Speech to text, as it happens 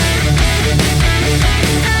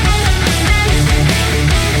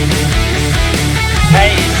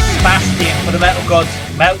got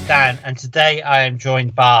Meltdown, and today I am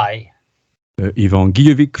joined by Yvan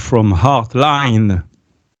Guillevic from Heartline.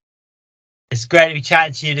 It's great to be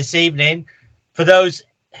chatting to you this evening. For those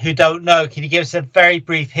who don't know, can you give us a very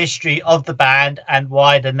brief history of the band and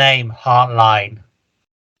why the name Heartline?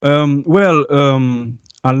 Heartline.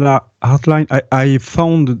 I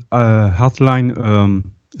found Heartline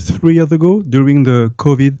 3 years ago during the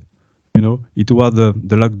COVID. You know, it was the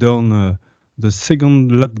lockdown, the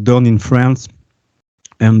second lockdown in France,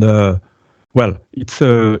 and it's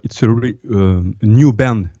a new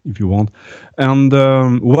band if you want. And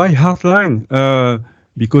why Heartline?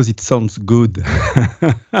 Because it sounds good.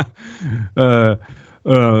 I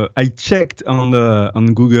checked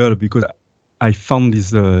on Google because I found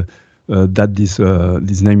this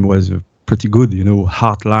this name was pretty good. You know,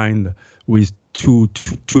 Heartline with two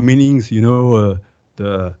meanings. You know,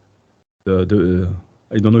 the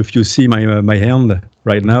I don't know if you see my hand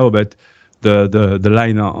right now, but the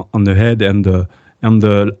line on the head and the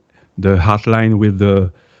Heartline with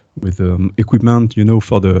equipment, you know,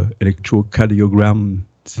 for the electrocardiogram,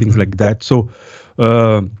 things like that. So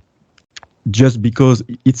just because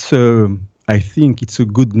it's I think it's a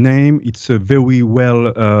good name. It's a very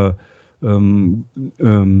well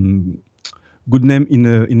good name in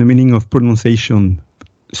the meaning of pronunciation,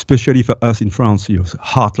 especially for us in France. You know,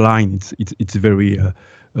 Heartline. It's very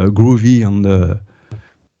groovy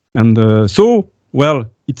and so well.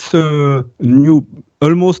 It's a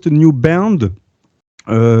almost a new band.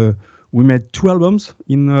 We made 2 albums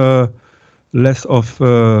in less of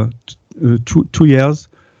 2 years.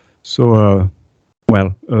 So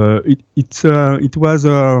it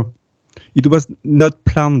was not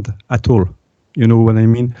planned at all. You know what I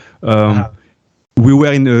mean? We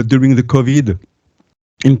were during the COVID,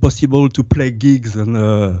 impossible to play gigs and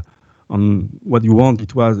on what you want.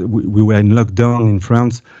 It was we were in lockdown in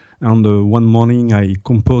France, and one morning I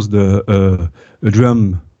composed a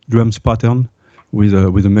drums pattern with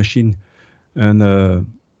a machine, and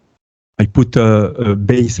I put a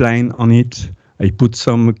bass line on it. I put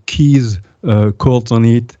some keys, chords on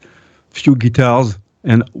it, few guitars,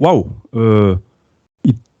 and wow,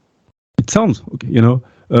 it sounds okay. You know,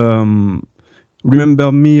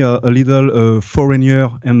 remember me a little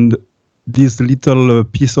foreigner, and this little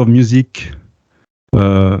piece of music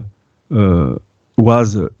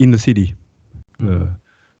was in the city.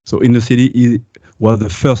 So in the city was the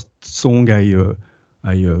first song I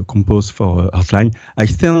composed for Heartline. I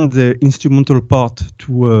sent the instrumental part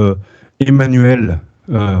to Emmanuel,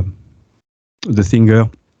 the singer,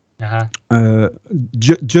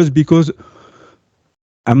 just because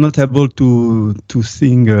I'm not able to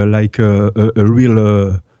sing like a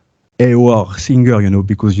real AOR singer, you know,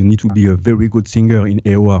 because you need to be a very good singer in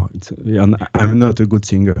AOR. And I'm not a good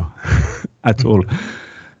singer at all.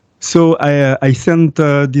 So I sent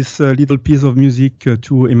this little piece of music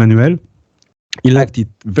to Emmanuel. He liked it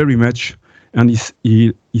very much, and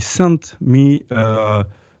he sent me the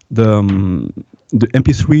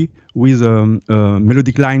MP3 with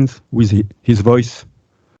melodic lines with his voice,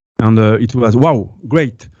 and it was wow,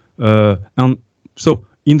 great. And so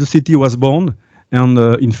In the City was born, and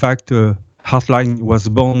in fact, Heartline was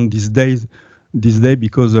born this day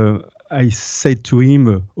because I said to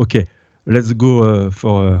him, okay, let's go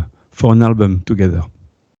for an album together.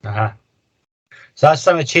 So that's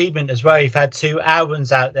some achievement as well. You've had 2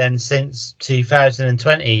 albums out then since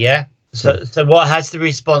 2020, yeah? So what has the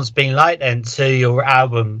response been like then to your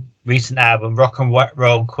recent album, Rock and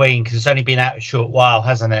Roll Queen? Because it's only been out a short while,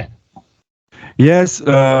 hasn't it? Yes,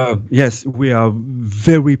 we are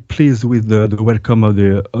very pleased with the welcome of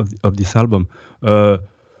this album.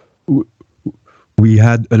 We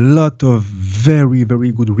had a lot of very,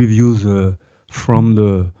 very good reviews from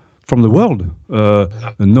the world,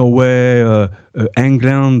 Norway,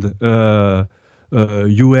 England,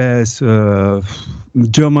 US,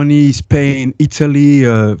 Germany, Spain, Italy,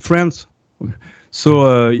 France.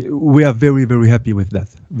 So we are very, very happy with that.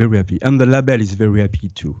 Very happy, and the label is very happy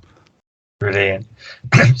too. Brilliant.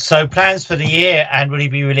 So plans for the year, and will you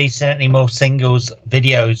be releasing any more singles,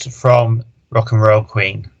 videos from Rock and Roll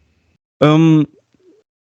Queen?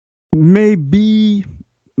 Maybe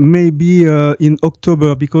in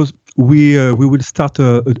October, because we will start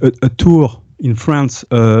a tour in France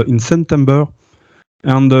in September,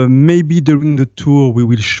 and maybe during the tour we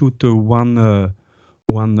will shoot one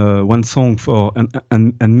song for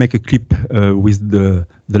and make a clip with the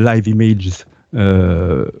live images.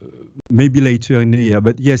 Maybe later in the year,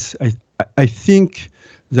 but yes, I think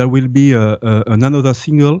there will be another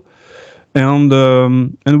single, and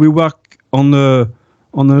we work on a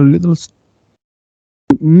little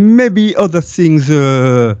maybe other things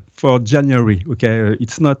for January. Okay,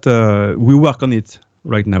 it's not. We work on it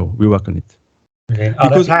right now. We work on it. Brilliant. Are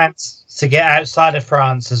there plans to get outside of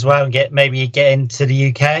France as well and get into the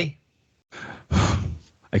UK?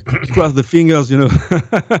 I cross the fingers,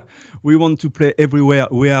 We want to play everywhere.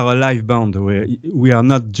 We are a live band. We are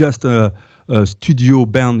not just a studio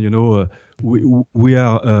band, We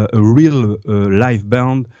are a real live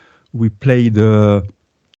band. We played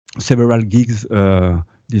several gigs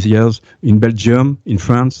these years in Belgium, in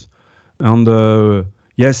France. And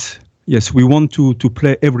yes, we want to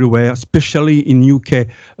play everywhere, especially in UK.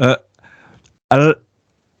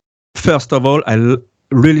 First of all, I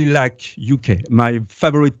really like UK. My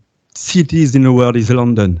favorite cities in the world is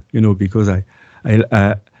London, because I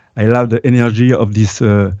love the energy of this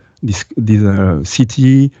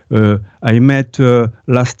city. I met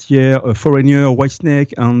last year a foreigner,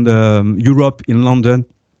 Whitesnake, and Europe in London.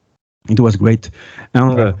 It was great,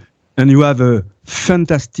 and you have a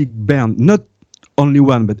fantastic band, not only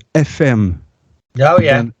one, but FM. Oh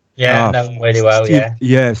yeah. Band. Yeah, I know them really well. Steve, yeah.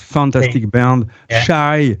 Yes, fantastic band. Yeah.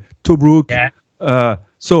 Shy, Tobruk. Yeah.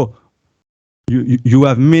 So you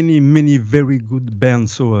have many very good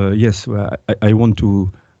bands. So yes, I want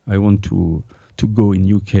to go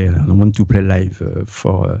in UK and I want to play live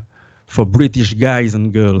for British guys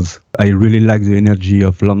and girls. I really like the energy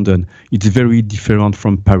of London. It's very different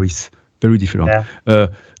from Paris. Very different. Yeah.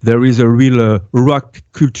 There is a real rock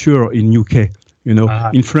culture in UK.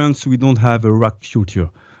 In France we don't have a rock culture.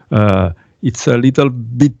 It's a little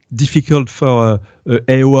bit difficult for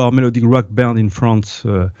AOR melodic rock band in France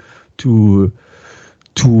to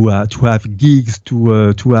have gigs,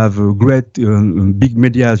 to have great big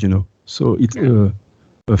medias, So it's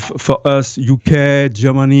for us, UK,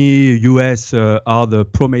 Germany, US are the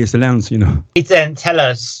promised lands, Then tell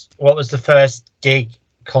us, what was the first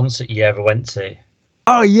concert you ever went to?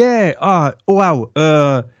 Oh yeah! Wow!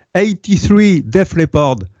 83 Def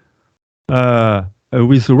Leppard.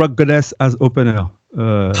 With Rock Goddess as opener.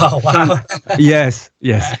 Oh wow! yes,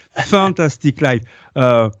 fantastic live.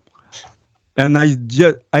 And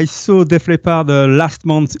I saw Def Leppard last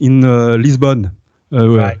month in Lisbon.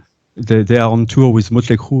 Right. They are on tour with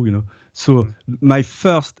Motley Crue, So my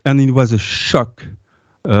first, and it was a shock,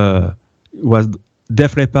 was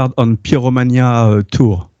Def Leppard on Pyromania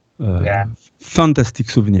tour. Fantastic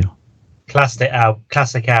souvenir. Classic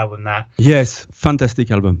album, that. Yes, fantastic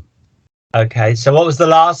album. Okay, so what was the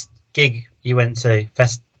last gig you went to?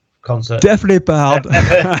 Concert? Def Leppard. Def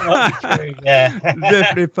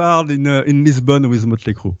Leppard in Lisbon with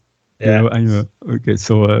Motley Crue. Yeah. Okay,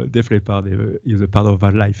 so Def Leppard is a part of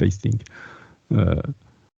my life, I think.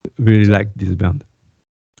 Really like this band.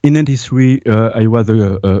 In '93, I was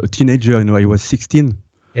a teenager. I was 16.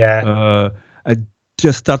 Yeah. I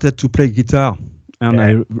just started to play guitar,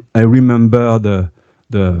 and I remember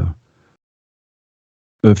the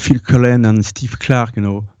Phil Collen and Steve Clark.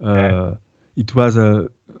 It was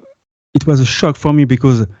a shock for me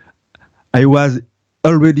because I was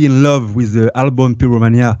already in love with the album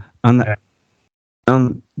Pyromania, and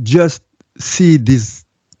just see these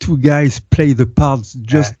two guys play the parts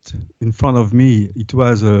just in front of me. It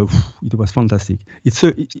was fantastic.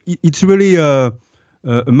 It's really a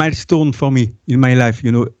milestone for me in my life.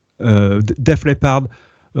 Def Leppard.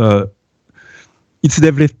 It's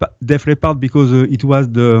Def Leppard because it was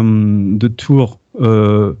the tour.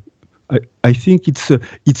 I think it's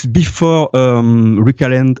before Rick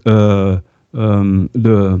Allen the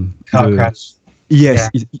car crash. Yes,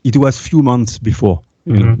 it was few months before.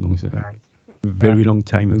 Very long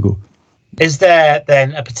time ago. Is there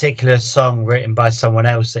then a particular song written by someone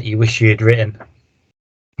else that you wish you had written?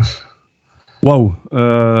 Wow,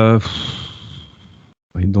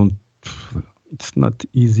 I don't. It's not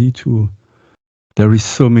easy to. There is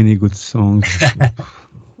so many good songs.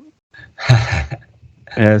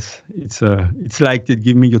 Yes, it's like they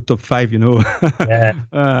give me your top 5,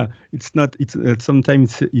 Yeah. It's not. It's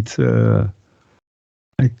sometimes it's.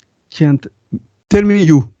 I can't. Tell me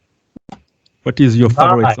you. What is your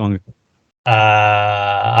favorite song?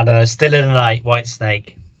 I don't know. Still in the Night,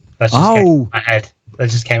 Whitesnake. That just came into my head. That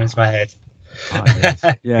just came into my head.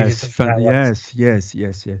 Yes.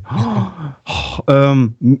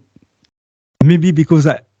 Maybe because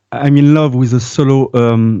I'm in love with a solo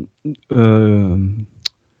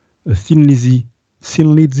Thin Lizzy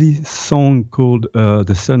song called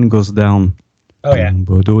 "The Sun Goes Down." Oh yeah.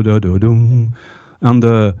 And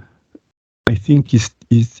I think it's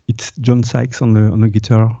John Sykes on the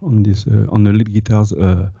guitar on the lead guitars.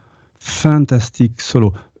 Fantastic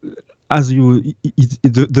solo. as you,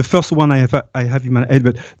 the first one I have in my head,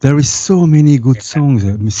 but there is so many good songs.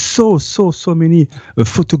 I mean, so many.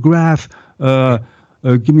 Photograph.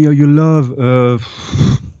 Give me all your love.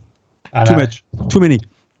 Too many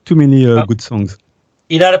good songs.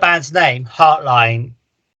 You know the band's name, Heartline.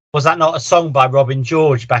 Was that not a song by Robin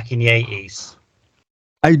George back in the 80s?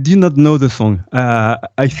 I did not know the song.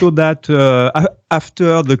 I thought that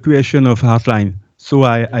after the creation of Heartline. So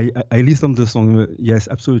I listened to the song. Yes,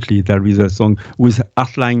 absolutely. There is a song with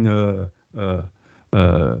Heartline.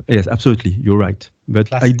 Yes, absolutely. You're right. But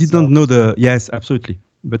classic I didn't know the. Yes, absolutely.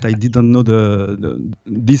 But I didn't know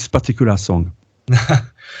this particular song.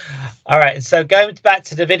 All right. So going back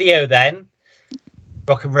to the video then,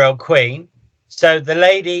 Rock and Roll Queen. So the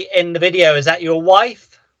lady in the video, is that your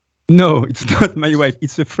wife? No, it's not my wife.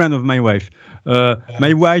 It's a friend of my wife.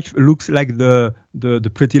 My wife looks like the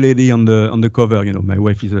pretty lady on the cover. You know, my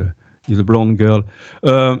wife is a blonde girl.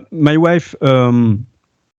 My wife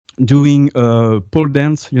doing pole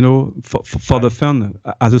dance. You know, for the fun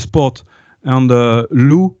as a sport. And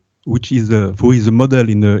Lou, who is a model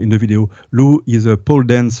in the video. Lou is a pole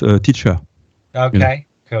dance teacher. Okay,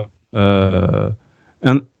 you know? Cool.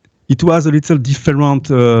 And it was a little different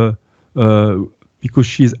because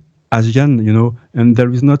she's Asian, you know, and there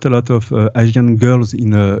is not a lot of Asian girls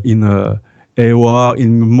in AOR,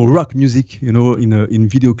 in rock music, you know, in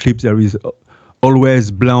video clips. There is always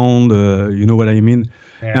blonde, you know what I mean,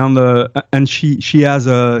 yeah. And she has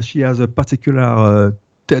a particular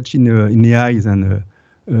touch in the eyes and a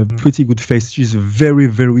pretty good face. She's a very,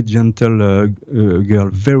 very gentle girl,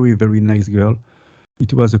 very, very nice girl.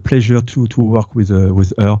 It was a pleasure to work with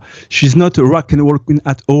her. She's not a rock and roll queen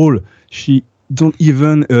at all. She don't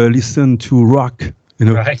even listen to rock, you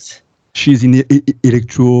know. Right. She's in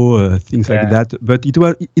electro things like that. But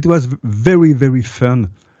it was very, very fun,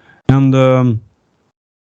 and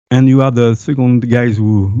you are the second guys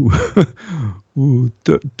who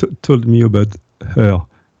told me about her.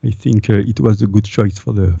 I think it was a good choice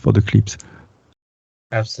for the clips.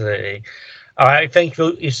 Absolutely. All right, I think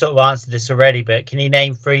you sort of answered this already, but can you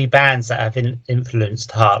name 3 bands that have influenced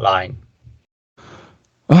Heartline?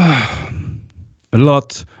 A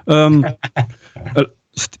lot.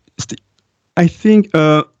 I think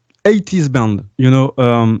 80s band. You know,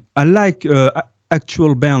 I like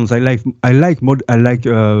actual bands. I like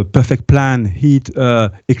Perfect Plan, Heat,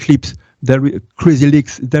 Eclipse. Crazy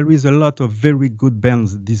Leaks. There is a lot of very good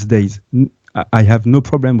bands these days. I have no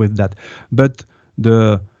problem with that. But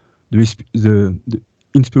the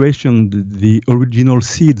inspiration, the original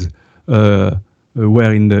seeds were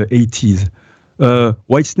in the 80s.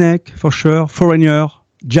 Whitesnake, for sure, Foreigner,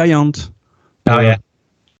 Giant,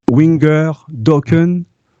 Winger, Dokken,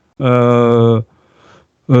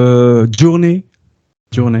 Journey,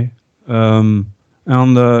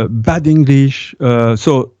 and Bad English.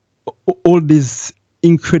 So all these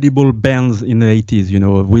incredible bands in the 80s, you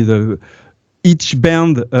know, with each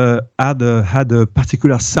band had a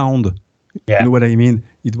particular sound. Yeah. You know what I mean?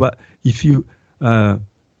 It was if you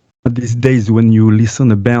these days when you listen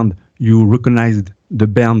to a band, you recognize the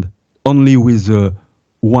band only with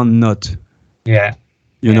one note. Yeah.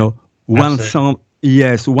 You know, one sound.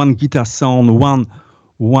 Yes, one guitar sound, one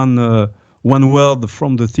word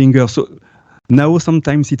from the singer. So now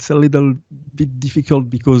sometimes it's a little bit difficult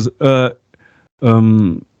because the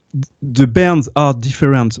bands are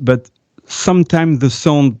different, but sometimes the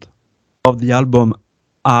sound of the album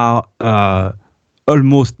are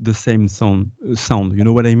almost the same sound. You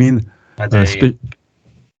know what I mean?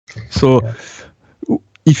 So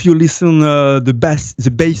if you listen the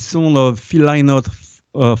bass sound of Phil Lynott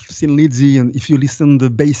of Thin Lizzy, and if you listen the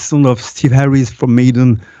bass sound of Steve Harris from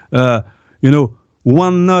Maiden, you know,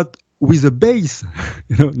 one note with a bass,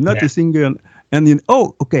 you know, not a singer, and then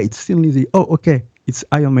okay, it's Thin Lizzy. Oh, okay, it's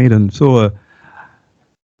Iron Maiden. So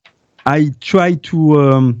I try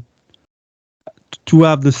to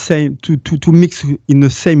have the same to mix in the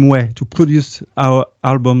same way, to produce our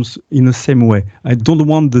albums in the same way. I don't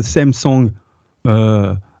want the same song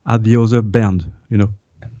at the other band, you know.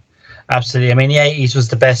 Absolutely. I mean, the 80s was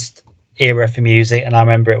the best era for music, and I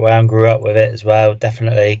remember it well and grew up with it as well,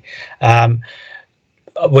 definitely.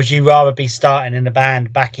 Would you rather be starting in the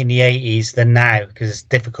band back in the 80s than now? Because it's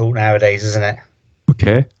difficult nowadays, isn't it?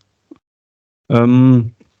 Okay.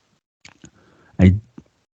 I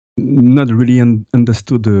not really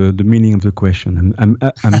understood the meaning of the question.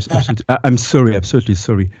 I'm sorry, absolutely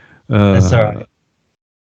sorry. That's all right.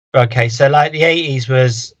 Okay, so like the 80s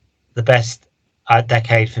was the best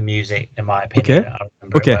decade for music, in my opinion. Okay. I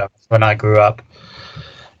remember it well when I grew up,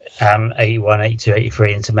 81, 82,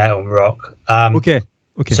 83 into metal and rock. Okay.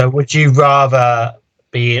 So would you rather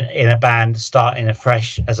being in a band, starting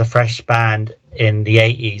as a fresh band in the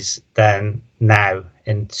 80s than now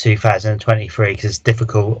in 2023? Because it's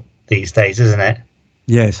difficult these days, isn't it?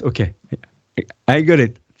 Yes. Okay. I got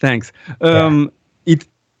it. Thanks.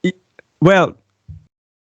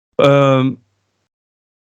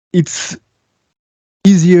 It's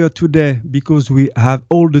easier today because we have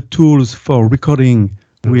all the tools for recording.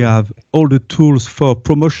 We have all the tools for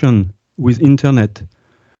promotion with internet.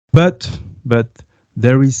 But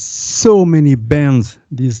there is so many bands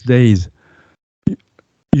these days.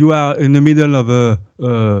 You are in the middle of a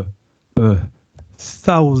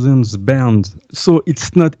thousands bands, so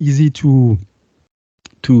it's not easy to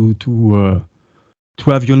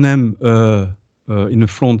have your name in the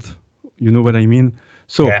front. You know what I mean?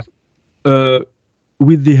 So,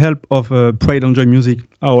 with the help of Pride and Joy Music,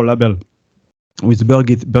 our label, with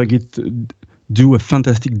Birgit do a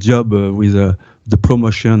fantastic job with the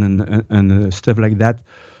promotion and stuff like that.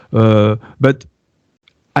 But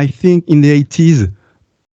I think in the 80s,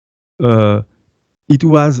 it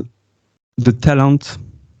was the talent.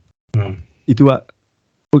 It was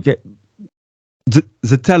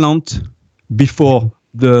the talent before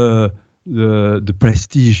the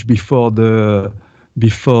prestige, before the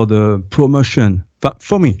promotion. But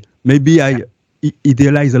for me, maybe I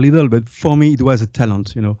idealize a little, but for me it was a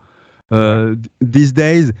talent. These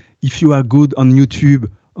days, if you are good on YouTube,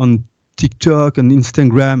 on TikTok, on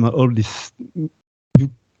Instagram, all this,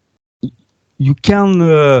 you can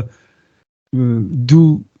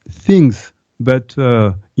do things. But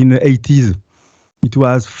in the 80s, it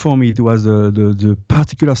was the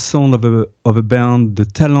particular sound of a band, the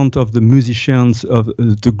talent of the musicians, of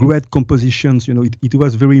the great compositions. It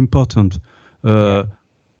was very important.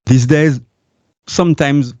 These days,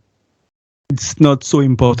 sometimes it's not so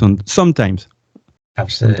important. Sometimes.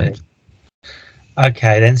 Absolutely. Sometimes.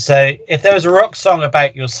 Okay, then. So, if there was a rock song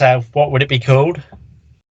about yourself, what would it be called?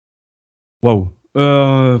 Wow.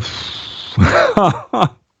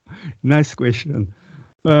 Nice question.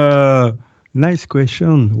 Nice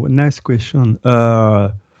question.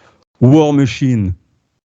 War Machine.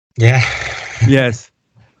 Yeah. Yes.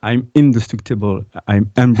 I'm indestructible.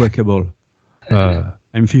 I'm unbreakable.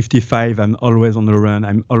 I'm 55. I'm always on the run.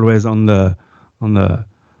 I'm always on the.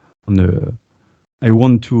 I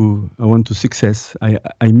want to success.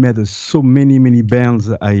 I made so many bands.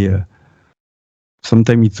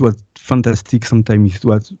 Sometimes it was fantastic. Sometimes it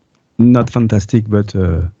was not fantastic. But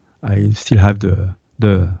I still have the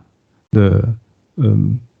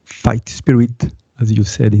fight spirit, as you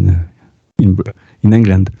said in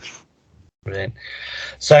England. Brilliant.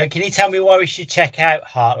 So, can you tell me why we should check out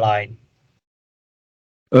Heartline?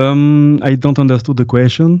 I don't understand the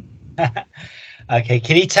question. Okay,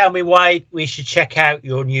 can you tell me why we should check out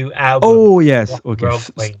your new album? Oh yes,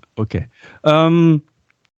 okay.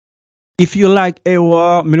 If you like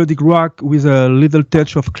AOR melodic rock with a little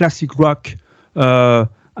touch of classic rock,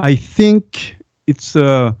 I think it's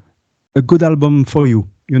a good album for you.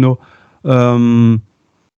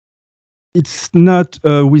 It's not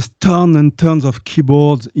with tons and tons of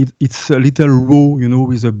keyboards. It's a little raw,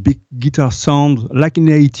 with a big guitar sound, like in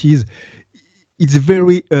the 80s. It's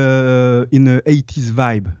very in the 80s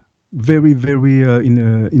vibe, very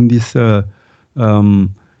in this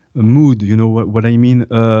mood. You know what I mean?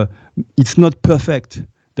 It's not perfect.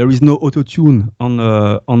 There is no auto-tune on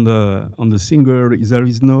the singer. There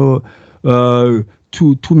is no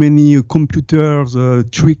too many computers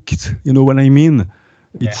tricked. You know what I mean?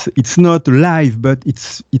 Yeah. It's not live, but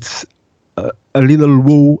it's a little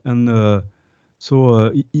raw, and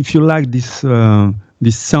so if you like this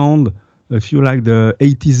sound, if you like the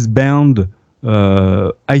 80s band,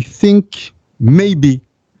 I think maybe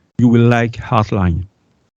you will like Heartline.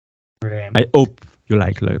 Brilliant. I hope you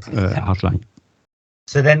like Heartline.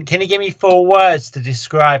 So then, can you give me 4 words to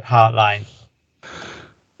describe Heartline?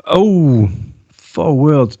 Oh, 4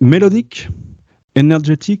 words: melodic,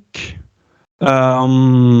 energetic.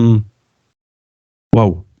 Wow,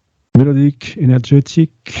 melodic,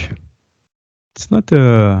 energetic. It's not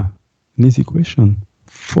an easy question.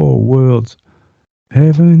 4 words.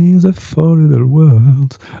 Heaven is a 4 little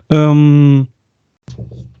words.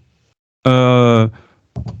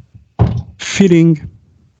 Feeling,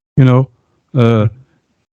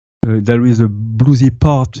 there is a bluesy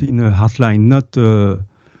part in a Heartline,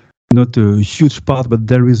 not a huge part, but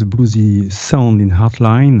there is a bluesy sound in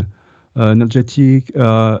Heartline. Energetic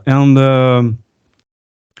and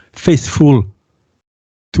faithful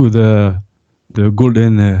to the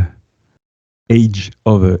golden age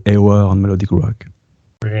of AOR and melodic rock.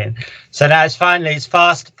 Brilliant. So now it's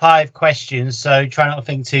fast 5 questions, so try not to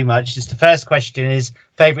think too much. Just the first question is,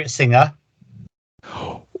 favourite singer?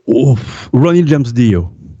 Oh, Ronnie James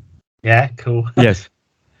Dio. Yeah, cool. Yes.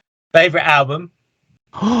 Favorite album?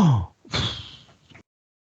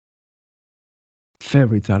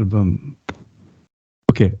 Favorite album.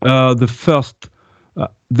 Okay, the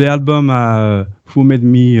album who made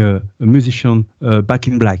me a musician, Back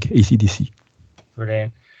in Black, AC/DC.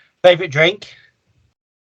 Brilliant. Favorite drink?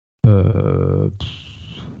 Red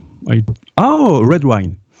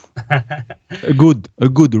wine. a good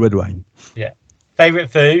red wine. Yeah.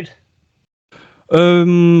 Favorite food?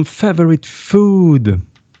 Favorite food.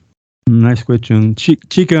 Nice question.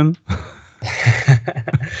 Chicken.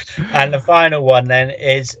 And the final one then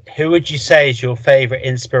is, who would you say is your favorite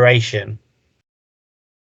inspiration?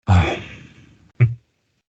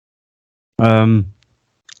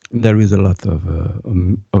 There is a lot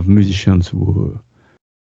of musicians who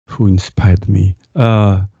inspired me.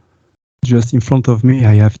 Just in front of me,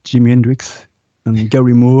 I have Jimi Hendrix and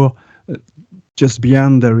Gary Moore. Just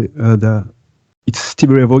beyond it's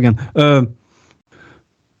Stevie Ray Vaughan.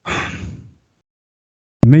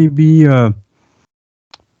 Maybe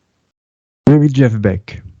Jeff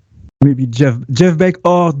Beck. Maybe Jeff Beck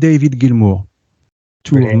or David Gilmour.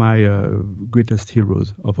 Two Brilliant. of my greatest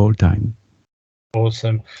heroes of all time.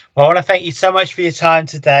 Awesome. Well, I want to thank you so much for your time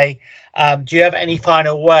today. Do you have any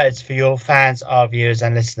final words for your fans, our viewers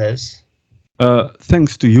and listeners?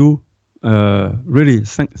 Thanks to you. Really,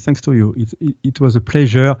 thanks to you. It was a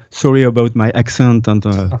pleasure. Sorry about my accent and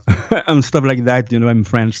and stuff like that. You know, I'm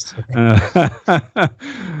French, and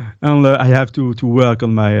I have to work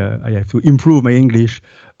on my. I have to improve my English.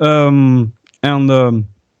 I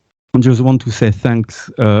just want to say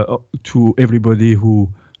thanks to everybody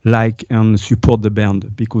who like and support the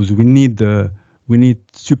band, because we need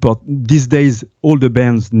support these days. All the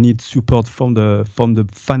bands need support from the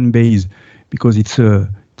fan base, because it's a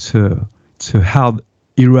hard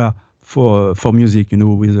era for music, you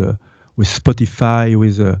know, with Spotify,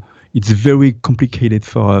 it's very complicated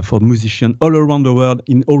for musicians all around the world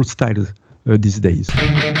in all styles these days.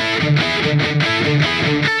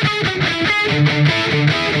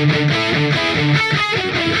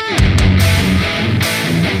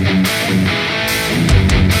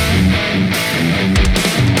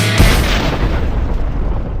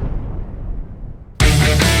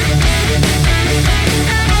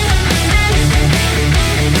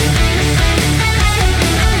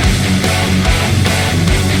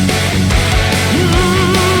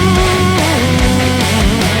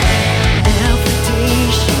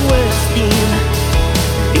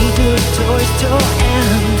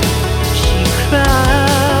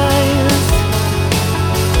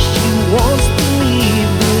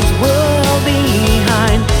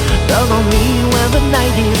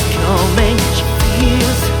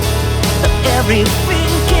 Every